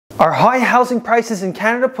Are high housing prices in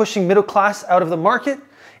Canada pushing middle class out of the market?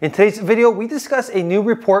 In today's video, we discuss a new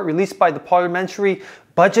report released by the Parliamentary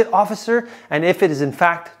Budget Officer and if it is in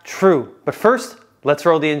fact true. But first, let's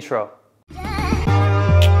roll the intro.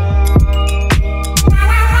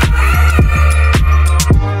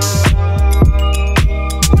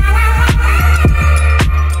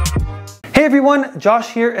 Hey everyone,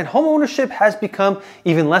 Josh here, and home ownership has become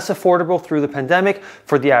even less affordable through the pandemic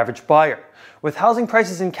for the average buyer. With housing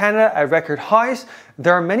prices in Canada at record highs,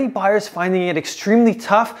 there are many buyers finding it extremely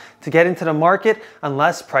tough to get into the market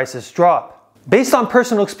unless prices drop. Based on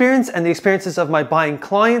personal experience and the experiences of my buying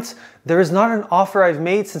clients, there is not an offer I've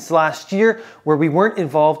made since last year where we weren't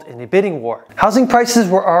involved in a bidding war. Housing prices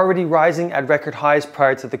were already rising at record highs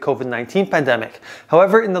prior to the COVID-19 pandemic.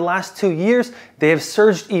 However, in the last 2 years, they have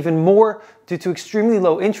surged even more due to extremely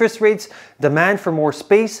low interest rates, demand for more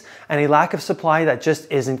space, and a lack of supply that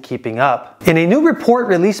just isn't keeping up. In a new report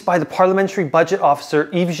released by the Parliamentary Budget Officer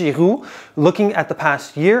Yves Giroux, looking at the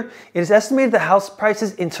past year, it is estimated that house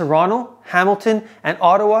prices in Toronto, Hamilton, and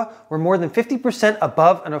Ottawa were more than 50%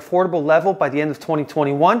 above an affordable level by the end of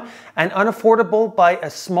 2021 and unaffordable by a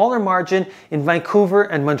smaller margin in Vancouver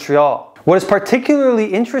and Montreal. What is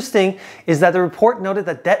particularly interesting is that the report noted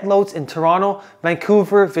that debt loads in Toronto,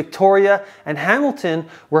 Vancouver, Victoria, and Hamilton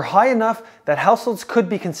were high enough that households could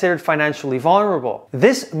be considered financially vulnerable.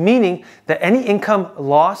 This meaning that any income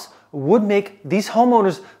loss would make these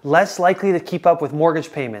homeowners less likely to keep up with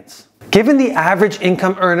mortgage payments. Given the average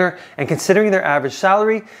income earner and considering their average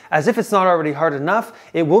salary, as if it's not already hard enough,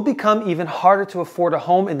 it will become even harder to afford a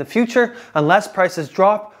home in the future unless prices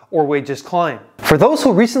drop or wages climb. For those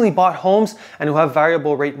who recently bought homes and who have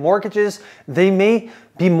variable rate mortgages, they may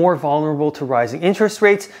be more vulnerable to rising interest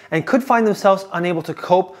rates and could find themselves unable to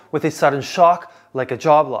cope with a sudden shock like a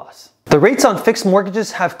job loss. The rates on fixed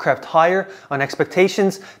mortgages have crept higher on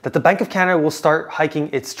expectations that the Bank of Canada will start hiking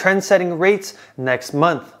its trend-setting rates next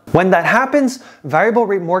month. When that happens, variable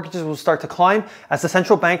rate mortgages will start to climb as the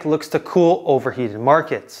central bank looks to cool overheated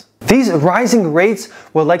markets. These rising rates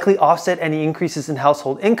will likely offset any increases in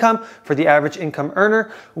household income for the average income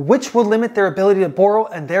earner, which will limit their ability to borrow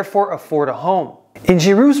and therefore afford a home. In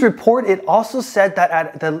Giroux's report, it also said that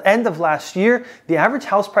at the end of last year, the average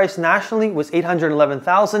house price nationally was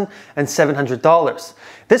 $811,700.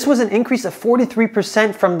 This was an increase of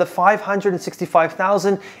 43% from the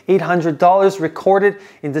 $565,800 recorded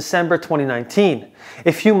in December 2019,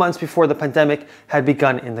 a few months before the pandemic had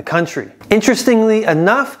begun in the country. Interestingly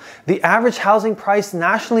enough, the average housing price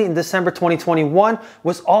nationally in December 2021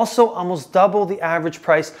 was also almost double the average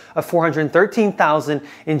price of $413,000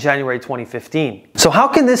 in January 2015. So how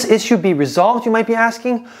can this issue be resolved, you might be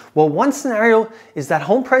asking? Well, one scenario is that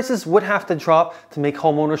home prices would have to drop to make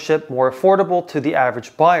home ownership more affordable to the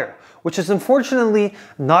average buyer, which is unfortunately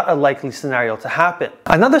not a likely scenario to happen.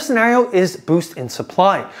 Another scenario is boost in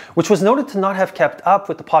supply, which was noted to not have kept up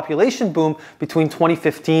with the population boom between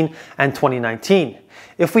 2015 and 2019.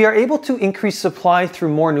 If we are able to increase supply through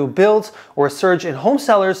more new builds or a surge in home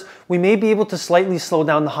sellers, we may be able to slightly slow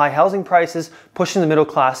down the high housing prices, pushing the middle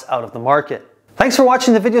class out of the market. Thanks for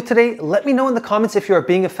watching the video today. Let me know in the comments if you are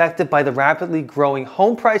being affected by the rapidly growing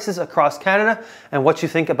home prices across Canada and what you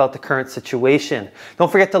think about the current situation. Don't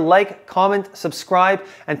forget to like, comment, subscribe,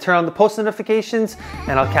 and turn on the post notifications,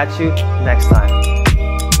 and I'll catch you next time.